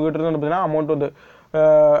சுச்சுவேஷனில் உங்கள்கிட்ட வந்து பார்த்தீங்கன்னா அமௌண்ட் வந்து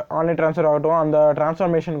ஆன்லைன் ட்ரான்ஸ்ஃபர் ஆகட்டும் அந்த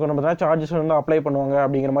ட்ரான்ஸ்ஃபர்மேஷனுக்கு வந்து பார்த்தீங்கன்னா சார்ஜஸ் வந்து அப்ளை பண்ணுவாங்க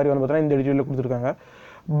அப்படிங்கிற மாதிரி வந்து பார்த்தீங்கன்னா இந்த எடிட்டோரியலில் கொடுத்துருக்காங்க.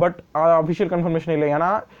 பட் அது அஃபிஷியல் கன்ஃபர்மேஷன் இல்லை.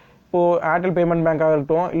 ஏன்னா இப்போது ஏர்டெல் பேமெண்ட் பேங்காக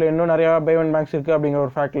இருக்கட்டும் இல்லை இன்னும் நிறையா பேமெண்ட் பேங்க்ஸ் இருக்குது அப்படிங்கிற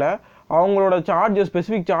ஒரு ஃபேக்டில் அவங்களோட சார்ஜஸ்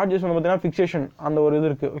ஸ்பெசிஃபிக் சார்ஜஸ் வந்து பார்த்தீங்கன்னா ஃபிக்ஸேஷன் அந்த ஒரு இது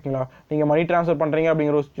இருக்குது. ஓகேங்களா. நீங்கள் மணி ட்ரான்ஸ்ஃபர் பண்ணுறீங்க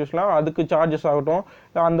அப்படிங்கிற ஒரு சுச்சுவேஷனில் அதுக்கு சார்ஜஸ் ஆகட்டும்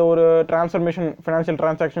அந்த ஒரு ட்ரான்ஸ்ஃபர்மேஷன் ஃபினான்ஷியல்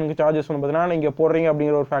ட்ரான்சாக்ஷனுக்கு சார்ஜஸ் வந்து பார்த்தீங்கன்னா நீங்கள் போடுறீங்க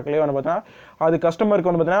அப்படிங்கிற ஒரு ஃபேக்ட்லேயே வந்து பார்த்தீங்கன்னா அது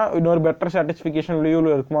கஸ்டமருக்கு வந்து பார்த்தீங்கன்னா இன்னொரு பெட்டர் சாட்டிஸ்ஃபிகேஷன்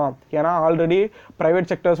லீவில் இருக்குமா. ஏன்னா ஆல்ரெடி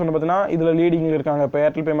ப்ரைவேட் செக்டர்ஸ் வந்து பார்த்தீங்கன்னா இதில் லீடிங்கில் இருக்காங்க. இப்போ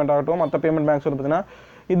ஏர்டெல் பேமெண்ட் ஆகட்டும் மற்ற பேமெண்ட் பேங்க்ஸ் வந்து பார்த்தீங்கன்னா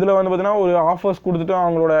இதில் வந்து பார்த்தீங்கன்னா ஒரு ஆஃபர்ஸ் கொடுத்துட்டு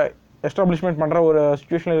அவங்களோட எஸ்டாப்ளிஷ்மெண்ட் பண்ணுற ஒரு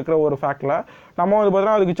சுச்சுவேஷனில் இருக்கிற ஒரு ஃபேக்டில் நம்ம வந்து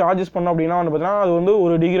பார்த்தீங்கன்னா அதுக்கு சார்ஜஸ் பண்ணோம் அப்படின்னா வந்து பார்த்தீங்கன்னா அது வந்து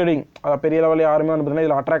ஒரு டிகிரேடிங் பெரிய லெவலில் யாருமே வந்து பார்த்தீங்கன்னா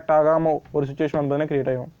இதில் அட்ராக்ட் ஆகாமல் ஒரு சுச்சுவேஷன் வந்து பார்த்தீங்கன்னா கிரியேட்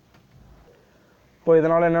ஆகும். இப்போ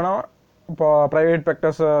இதனால் என்னென்னா இப்போ ப்ரைவேட்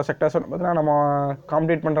செக்டர்ஸ் வந்து பார்த்தீங்கன்னா நம்ம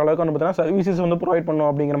காம்படேட் பண்ணுற அளவுக்கு வந்து பார்த்தீங்கன்னா சர்வீசஸ் வந்து ப்ரொவைட் பண்ணணும்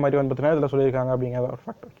அப்படிங்கிற மாதிரி வந்து பார்த்தீங்கன்னா இதில் சொல்லியிருக்காங்க அப்படிங்கிற ஒரு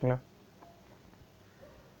ஃபேக்ட். ஓகேங்களா.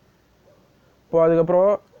 இப்போ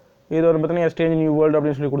அதுக்கப்புறம் இது வந்து பார்த்தீங்கன்னா எஸ்டேஞ்ச் நியூ வேர்ல்டு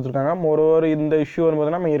அப்படின்னு சொல்லி கொடுத்துருக்காங்க. மோரோவர் இந்த இஷ்யூ வந்து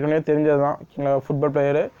பார்த்தீங்கன்னா நம்ம ஏற்கனவே தெரிஞ்சது தான். ஓகேங்களா. ஃபுட்பால்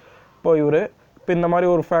பிளேயரு இப்போ இந்த மாதிரி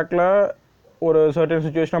ஒரு ஃபேக்டில் ஒரு சர்டன்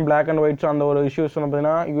சுச்சுவேஷனாக பிளாக் அண்ட் ஒயிட்ஸ் அந்த ஒரு இஷ்யூஸ் வந்து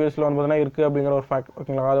பார்த்தீங்கன்னா யூஎஸில் வந்து பார்த்தீங்கன்னா இருக்குது அப்படிங்கிற ஒரு ஃபேக்ட்.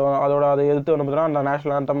 ஓகேங்களா. அதை எதிர்த்து வந்து பார்த்தீங்கன்னா அந்த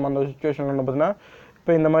நேஷனல் ஆந்தம் அந்த சுச்சுவேஷன் வந்து பார்த்தீங்கன்னா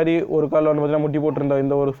இப்போ இந்த மாதிரி ஒரு காலில் வந்து பார்த்தீங்கன்னா முட்டி போட்டிருந்த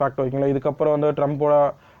இந்த ஒரு ஃபேக்ட். ஓகேங்களா. இதுக்கப்புறம் வந்து ட்ரம்போட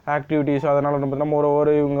ஆக்டிவிட்டீஸ் அதனால் வந்து பார்த்தீங்கன்னா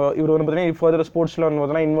மோரோவர் இவர் வந்து பார்த்தீங்கன்னா ஃபர்தர் ஸ்போர்ட்ஸில் வந்து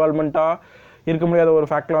பார்த்தீங்கன்னா இன்வால்மெண்ட்டாக இருக்க முடியாத ஒரு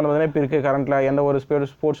ஃபேக்டில் வந்து பார்த்தீங்கன்னா இப்போ இருக்குது கரண்ட்டில் எந்த ஒரு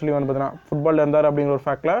ஸ்போர்ட்ஸ்லையும் வந்து பார்த்தீங்கன்னா ஃபுட்பாலில் இருந்தார் அப்படிங்கிற ஒரு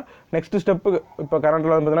ஃபேக்டில் நெக்ஸ்ட் ஸ்டெப்பு இப்போ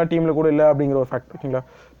கரண்ட்டில் வந்து பார்த்தீங்கன்னா டீமில் கூட இல்லை அப்படிங்கிற ஒரு ஃபேக்ட். ஓகேங்களா.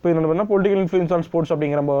 இப்போ இது வந்து பார்த்தீங்கன்னா பொலிட்டிக்கல் இன்ஃப்ளூயன்ஸ் ஆன் ஸ்போர்ட்ஸ்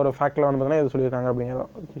அப்படிங்கிற ஒரு ஃபேக்டில் வந்து பார்த்தீங்கன்னா இது சொல்லியிருக்காங்க அப்படிங்கிற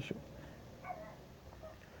இஷ்யூ.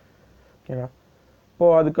 ஓகேங்களா.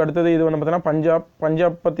 இப்போது அதுக்கு அடுத்தது இது வந்து பார்த்தீங்கன்னா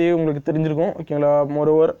பஞ்சாப் பற்றி உங்களுக்கு தெரிஞ்சிருக்கும். ஓகேங்களா.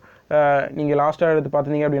 மோரோவர் நீங்கள் லாஸ்ட்டாக எடுத்து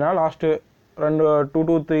பார்த்துருந்தீங்க அப்படின்னா லாஸ்ட்டு 2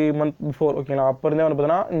 to 3 months பிஃபோர் ஓகேங்களா அப்போ இருந்தே வந்து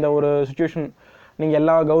பார்த்தீங்கன்னா இந்த ஒரு சுச்சுவேஷன் நீங்கள்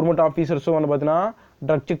எல்லா கவர்மெண்ட் ஆஃபீஸர்ஸும் வந்து பார்த்தீங்கன்னா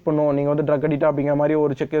ட்ரக் செக் பண்ணும், நீங்கள் வந்து ட்ரக் அடிக்டா அப்படிங்கிற மாதிரி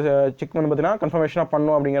ஒரு செக் வந்து பார்த்தீங்கன்னா கன்ஃபர்மேஷனாக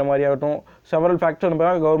பண்ணும் அப்படிங்கிற மாதிரி ஆகட்டும். செவரல் ஃபேக்டர் வந்து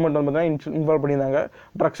பார்த்தீங்கன்னா கவர்மெண்ட் வந்து பார்த்தீங்கன்னா இன்வால்வ் பண்ணியிருந்தாங்க.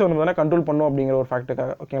 ட்ரக்ஸை வந்து பார்த்தீங்கன்னா கண்ட்ரோல் பண்ணும் அப்படிங்கிற ஒரு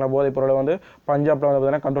ஃபேக்ட்டுக்காக. ஓகேங்களா, போதைப் பொருளை வந்து பஞ்சாப்ல வந்து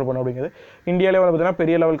பார்த்தீங்கன்னா கண்ட்ரோல் பண்ணும் அப்படிங்கிறது. இந்தியாவிலே வந்து பார்த்தீங்கன்னா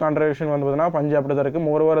பெரிய லெவல் கான்ட்ரிபியூஷன் வந்து பார்த்தீங்கன்னா பஞ்சாப்ல தான் இருக்குது.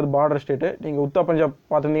 மோரோவர் அது பார்டர் ஸ்டேட்டு. நீங்கள் உத்தர பஞ்சாப்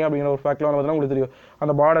பார்த்துருந்தீங்க அப்படிங்கிற ஒரு ஃபேக்ட்ல வந்து பார்த்தீங்கன்னா உங்களுக்கு தெரியும்.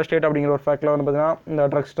 அந்த பார்டர் ஸ்டேட் அப்படிங்கிற ஒரு ஃபேக்ட்ல வந்து பார்த்தீங்கன்னா இந்த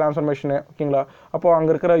ட்ரக்ஸ் ட்ரான்ஸ்ஃபர்மேஷன். ஓகேங்களா, அப்போ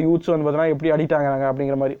அங்கே இருக்கிற யூத்ஸ் வந்து பார்த்தீங்கன்னா எப்படி அடிக்ட் ஆகிறாங்க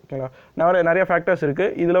அப்படிங்கிற மாதிரி. ஓகேங்களா, நிறைய ஃபேக்டர்ஸ்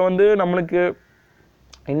இருக்குது. இதில் வந்து நம்மளுக்கு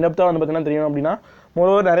இன்டெப்த்தாக வந்து பார்த்தீங்கன்னா தெரியும் அப்படின்னா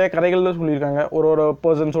மோரோவர் நிறைய கதைகள் தான் சொல்லியிருக்காங்க. ஒரு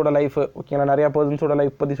பர்சன்ஸோட லைஃப். ஓகேங்களா, நிறையா பர்சன்ஸோட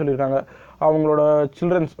லைஃப் பற்றி சொல்லியிருக்காங்க. அவங்களோட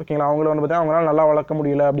சில்ட்ரன்ஸ். ஓகேங்களா, அவங்கள வந்து பார்த்தீங்கன்னா அவங்களால நல்லா வளர்க்க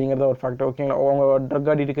முடியல அப்படிங்கிறத ஒரு ஃபேக்ட். ஓகேங்களா, அவங்க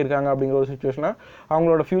ட்ரக் அடிக்ட் இருக்காங்க அப்படிங்கிற ஒரு சுச்சுவேஷனை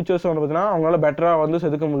அவங்களோட ஃபியூச்சர்ஸ் வந்து பார்த்தீங்கன்னா அவங்களால பெட்டராக வந்து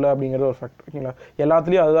செதுக்க முடியல அப்படிங்கிறது ஒரு ஃபேக்ட். ஓகேங்களா,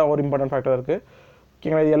 எல்லாத்துலேயும் அதுதான் ஒரு இம்பார்ட்டன்ட் ஃபேக்டர் இருக்குது.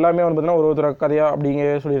 ஓகேங்களா, இது எல்லாமே வந்து பார்த்தீங்கன்னா ஒருத்தர் கதையாக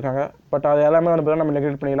அப்படிங்கிற சொல்லியிருக்காங்க. பட் அது எல்லாமே வந்து பார்த்தீங்கன்னா நம்ம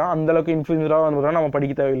நெக்லெக்ட் பண்ணிடலாம். அந்தளவுக்கு இன்ஃப்ளூயன்ஸாக வந்து பார்த்தீங்கன்னா நம்ம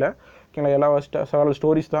படிக்க தேவையில்லை. ஓகேங்களா, எல்லா செவரல்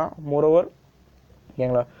ஸ்டோரிஸ் தான் மோரோவர்.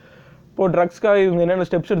 ஓகேங்களா, இப்போது ட்ரக்ஸ்க்காக இவங்க என்னென்ன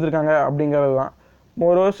ஸ்டெப்ஸ் எடுத்திருக்காங்க அப்படிங்கிறது தான்.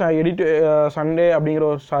 மோரோவர் சண்டே அப்படிங்கிற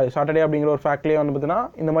ஒரு சாட்டர்டே அப்படிங்கிற ஒரு ஃபேக்ட்லேயே வந்து பார்த்தீங்கன்னா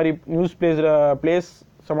இந்த மாதிரி நியூஸ் பிளேஸ்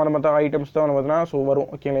சம்மந்தமான ஐட்டம்ஸ் தான் வந்து பார்த்தீங்கன்னா வரும்.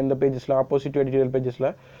 ஓகேங்களா, இந்த பேஜஸில் ஆப்போசிட் எடிட்டோரியல் பேஜஸில்.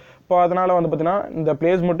 இப்போ அதனால் வந்து பார்த்தீங்கன்னா இந்த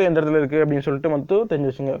பிளேஸ் மட்டும் எந்த இடத்துல இருக்குது அப்படின்னு சொல்லிட்டு மட்டும்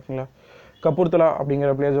தெரிஞ்சு வச்சுங்க. ஓகேங்களா, கபூர்தலா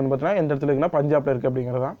அப்படிங்கிற பிளேஸ் வந்து பார்த்தீங்கன்னா எந்த இடத்துல இருக்குன்னா பஞ்சாப்ல இருக்குது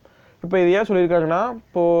அப்படிங்கிறது தான். இப்போ இது ஏன் சொல்லியிருக்காங்கன்னா,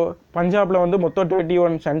 இப்போது பஞ்சாப்ல வந்து மொத்தம்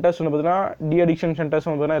 21 சென்டர்ஸ் வந்து பார்த்தீங்கன்னா டி அடிக்ஷன் சென்டர்ஸ்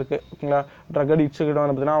வந்து பார்த்தீங்கன்னா இருக்குது. ஓகேங்களா, ட்ரக் அடிக்ட்ஸ் கிட்ட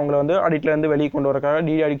வந்து பார்த்தீங்கன்னா அவங்கள வந்து அடிக்ட்லேருந்து வெளியே கொண்டு வரக்காக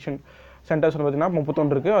டி அடிக்ஷன் சென்டர்ஸ் வந்து பார்த்தீங்கன்னா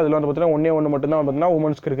 31 இருக்குது. அதில் வந்து பார்த்தீங்கன்னா ஒன்று மட்டும் தான் வந்து பார்த்தீங்கன்னா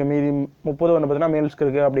உமன்ஸ்க்கு இருக்குது. மீதி 30 வந்து பார்த்தீங்கன்னா மேல்ஸ்க்கு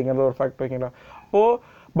இருக்குது அப்படிங்கிற ஒரு ஃபேக்ட். ஓகேங்களா,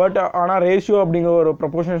 பட் ஆனால் ரேஷியோ அப்படிங்கிற ஒரு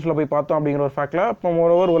ப்ரொபோர்ஷன்ஸில் போய் பார்த்தோம் அப்படிங்கிற ஒரு ஃபேக்டில் இப்போ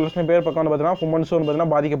ஒரு லட்சம் பேர் பக்கம் வந்து பார்த்தீங்கன்னா உமன்ஸும் வந்து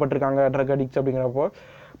பார்த்தீங்கன்னா பாதிக்கப்பட்டிருக்காங்க ட்ரக் அடிக்ட்ஸ் அப்படிங்கிறப்போ.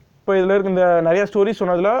 இப்போ இதில் இருக்க இந்த நிறைய ஸ்டோரிஸ்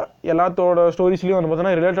சொன்னதில் எல்லாத்தோட ஸ்டோரிஸ்லையும் வந்து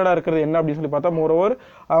பார்த்தீங்கன்னா ரிலேட்டடாக இருக்கிறது என்ன அப்படின்னு சொல்லி பார்த்தா மோரோவர்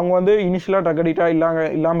அவங்க வந்து இனிஷியலாக ட்ரக் அடிக்டாக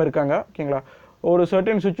இல்லாமல் இருக்காங்க. ஓகேங்களா, ஒரு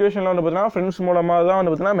சர்டன் சுச்சுவேஷனில் வந்து பார்த்தீங்கன்னா ஃப்ரெண்ட்ஸ் மூலமாக தான்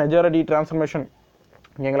வந்து பார்த்தீங்கன்னா மெஜாரிட்டி ட்ரான்ஸ்ஃபர்மேஷன்.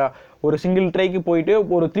 ஓகேங்களா, ஒரு சிங்கிள் ட்ரைக்கு போயிட்டு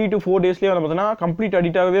ஒரு 3 to 4 டேஸ்லேயே வந்து பார்த்தீங்கன்னா கம்ப்ளீட்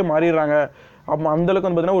அடிக்டாகவே மாறிடுறாங்க. அப்போ அந்தளவுக்கு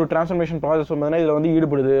வந்து பார்த்தீங்கன்னா ஒரு ட்ரான்ஸ்ஃபர்மேஷன் ப்ராசஸ் வந்து பார்த்தீங்கன்னா இதில் வந்து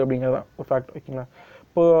ஈடுபடுது அப்படிங்கிறதான் ஒரு ஃபேக்ட். ஓகேங்களா,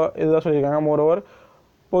 இப்போது இதுதான் சொல்லியிருக்காங்க. மோரோவர்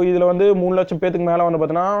இப்போ இதில் வந்து 3 லட்சம் பேருக்கு மேலே வந்து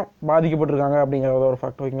பார்த்தீங்கன்னா பாதிக்கப்பட்டிருக்காங்க அப்படிங்கிறத ஒரு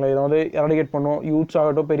ஃபேக்ட். ஓகேங்களா, இதை வந்து எரடிகேட் பண்ணும். யூத்ஸ்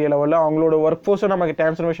ஆகட்டும் பெரிய லெவலில் அவங்களோட ஒர்க் ஃபோர்ஸை நமக்கு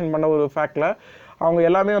டிரான்ஸ்ஃபர்மேஷன் பண்ண ஒரு ஃபேக்டில் அவங்க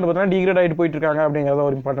எல்லாமே வந்து பார்த்தீங்கன்னா டிகிரேட் ஆகிட்டு போயிட்டு இருக்காங்க அப்படிங்கிறத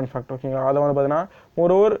ஒரு இம்பார்ட்டன்ட் ஃபேக்ட். ஓகேங்களா, அதை வந்து பார்த்தீங்கன்னா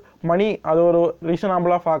ஒரு மணி அது ஒரு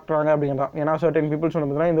ரீசனபிளாக ஃபேக்ட்றாங்க அப்படிங்கிறதான். ஏன்னா சர்டன் பீப்புள்ஸ் வந்து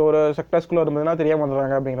பார்த்தீங்கன்னா இந்த ஒரு செக்டர்ஸ்குள்ளே வந்து பார்த்தீங்கன்னா தெரியாமல்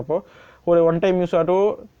வந்துடுறாங்க அப்படிங்கிறப்போ ஒரு 1 டைம் யூஸ் ஆகட்டும்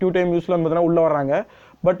 2 டைம் யூஸில் வந்து பார்த்தீங்கன்னா உள்ளே வர்றாங்க.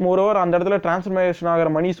 பட் மோரோவர் அந்த இடத்துல டிரான்ஸ்ஃபர்மேஷன் ஆகிற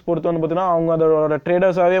மணிஸ் பொறுத்து வந்து பார்த்தீங்கன்னா அவங்க அதோட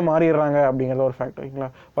ட்ரேடர்ஸாகவே மாறிடுறாங்க அப்படிங்கிறத ஒரு ஃபேக்ட். ஓகேங்களா,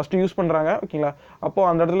 ஃபஸ்ட்டு யூஸ் பண்ணுறாங்க. ஓகேங்களா, அப்போது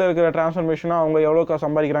அந்த இடத்துல இருக்கிற டிரான்ஸ்ஃபர்மேஷனாக அவங்க எவ்வளோ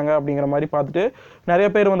சம்பாதிக்கிறாங்க அப்படிங்கிற மாதிரி பார்த்துட்டு நிறைய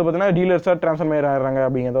பேர் வந்து பார்த்தீங்கன்னா டீலர்ஸாக ட்ரான்ஸ்ஃபர்மேட் ஆகிறாங்க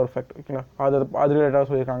அப்படிங்கிறத ஒரு ஃபேக்ட். ஓகேங்களா, அது ரிலேட்டாக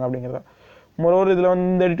சொல்லியிருக்காங்க அப்படிங்கிறத. மோரோவர் இதில் வந்து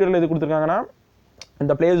இந்த எடிட்டோரியல் எது கொடுத்துருக்காங்கன்னா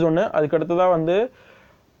இந்த பிளேஸ் ஒன்று, அதுக்கடுத்ததாக வந்து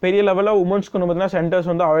பெரிய லெவலில் உமன்ஸ்க்கு வந்து பார்த்தீங்கன்னா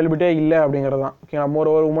சென்டர்ஸ் வந்து அவைலபிலிட்டியே இல்லை அப்படிங்கிறது தான். ஓகேங்களா,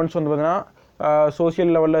 மோரோவர் உமன்ஸ் வந்து பார்த்தீங்கன்னா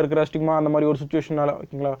சோசியல் லெவலில் இருக்கிற ஸ்டிக்மா அந்த மாதிரி ஒரு சுச்சுவேஷனால்.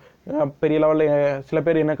 ஓகேங்களா, பெரிய லெவலில் சில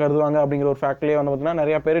பேர் என்ன கருதுவாங்க அப்படிங்கிற ஒரு ஃபேக்ட்லேயே வந்து பார்த்தீங்கன்னா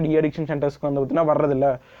நிறைய பேர் டி அடிக்ஷன் சென்டர்ஸ்க்கு வந்து பார்த்தீங்கன்னா வர்றதில்ல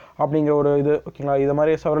அப்படிங்கிற ஒரு இது. ஓகேங்களா, இது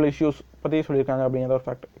மாதிரி செவரல் இஷ்யூஸ் பற்றி சொல்லியிருக்காங்க அப்படிங்கிற ஒரு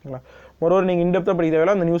ஃபேக்ட். ஓகேங்களா, மொரோவர் நீங்கள் இன்டெப்த்தாக படிக்க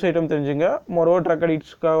தேவையில்ல, அந்த நியூஸ் ஐட்டம் தெரிஞ்சுங்க. மொரோவர் ட்ரக்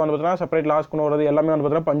அடிக்ட்ஸ்க்காக வந்து பார்த்தீங்கன்னா செப்பரேட் லாஸ் கொண்டு வரது எல்லாமே வந்து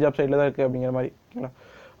பார்த்தீங்கன்னா பஞ்சாப் சைடில் தான் இருக்குது அப்படிங்கிற மாதிரி. ஓகேங்களா,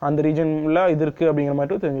 அந்த ரீஜனில் இது இருக்குது அப்படிங்கிற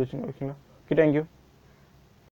மாதிரி தெரிஞ்சு வச்சுங்க. ஓகேங்களா, ஓகே, தேங்க்யூ.